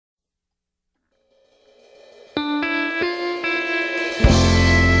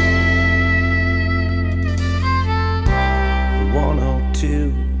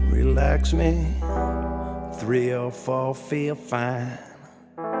relax me. 3 or 4 feel fine.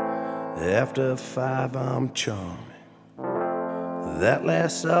 After 5 I'm charming. That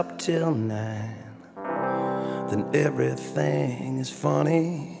lasts up till 9. Then everything is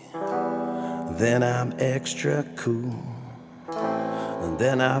funny. Then I'm extra cool. And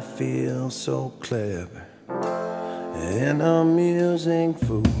then I feel so clever, an amusing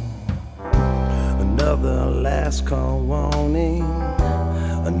fool. Another last call warning,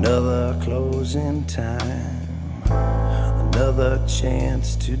 another closing time, another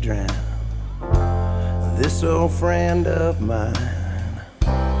chance to drown this old friend of mine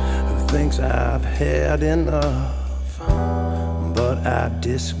who thinks I've had enough, but I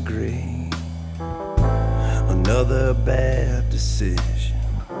disagree. Another bad decision,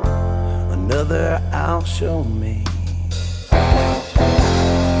 another I'll show me.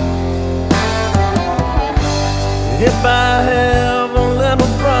 If I have a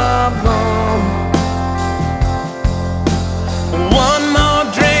little problem, one more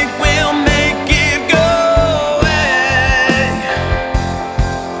drink will make it go away.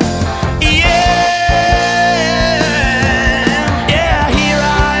 Yeah, here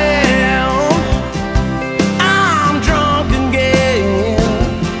I am. I'm drunk again.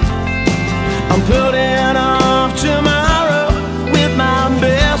 I'm putting off tomorrow with my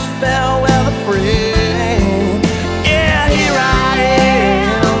best farewell friend.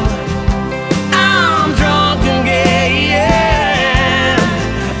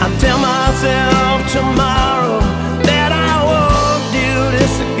 Tomorrow that I won't do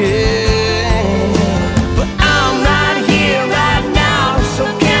this again, but I'm not here right now, so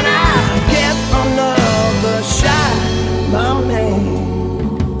can I get another shot, my man?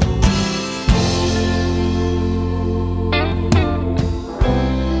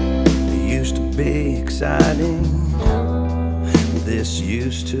 It used to be exciting, this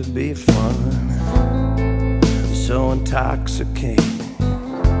used to be fun, so intoxicating.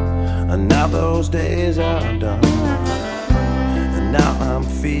 And now those days are done, and now I'm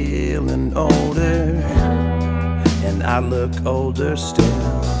feeling older, and I look older still.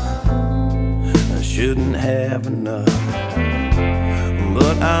 I shouldn't have enough,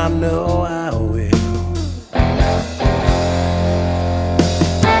 but I know I will.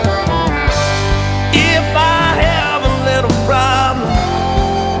 If I have a little problem,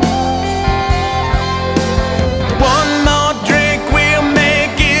 one more drink will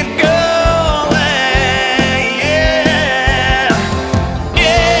make it go.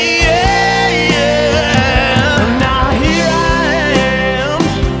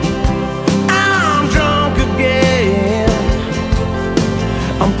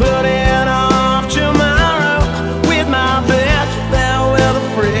 I'm putting off tomorrow with my best farewell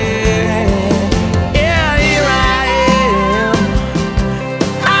friend. Yeah, here I am.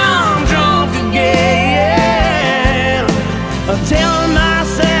 I'm drunk again. I'm telling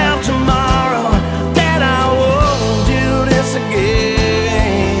myself tomorrow that I won't do this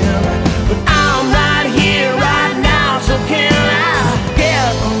again. But I'm not here right now, so can I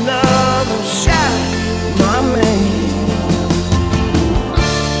get another shot, my man?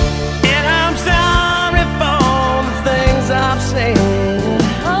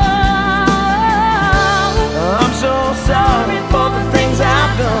 I'm so sorry for the things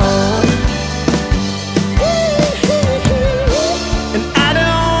I've done, and I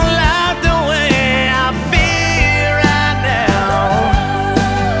don't like the way I feel right now.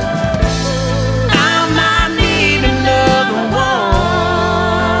 I might need another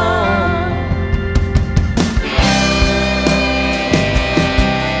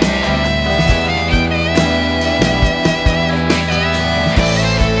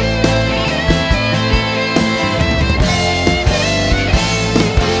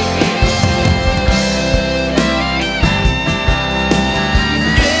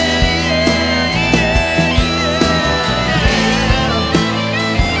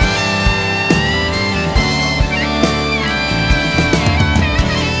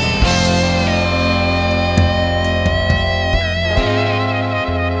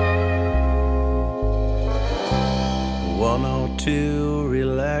One or two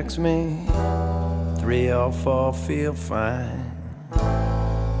relax me, 3 or 4 feel fine.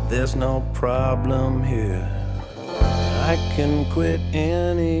 There's no problem here, I can quit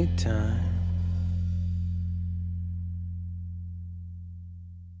anytime.